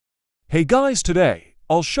Hey guys, today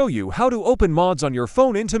I'll show you how to open mods on your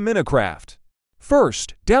phone into Minecraft.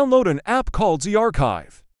 First, download an app called the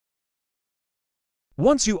Archive.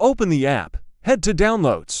 Once you open the app, head to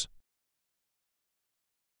Downloads.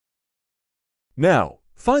 Now,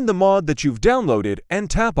 find the mod that you've downloaded and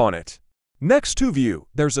tap on it. Next to View,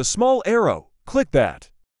 there's a small arrow. Click that.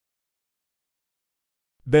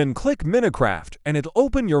 Then click Minecraft and it'll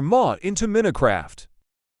open your mod into Minecraft.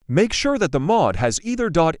 Make sure that the mod has either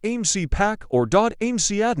 .amc pack or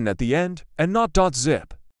 .amc add-in at the end and not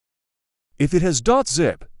 .zip. If it has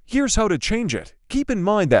 .zip, here's how to change it. Keep in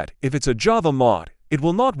mind that if it's a Java mod, it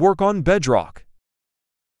will not work on Bedrock.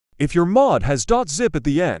 If your mod has .zip at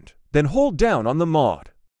the end, then hold down on the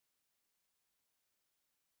mod.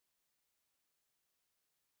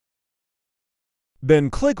 Then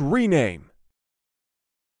click Rename.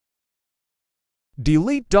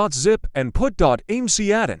 Delete .zip and put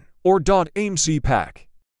 .amc add-in or .amc pack.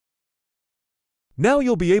 Now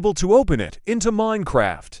you'll be able to open it into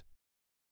Minecraft.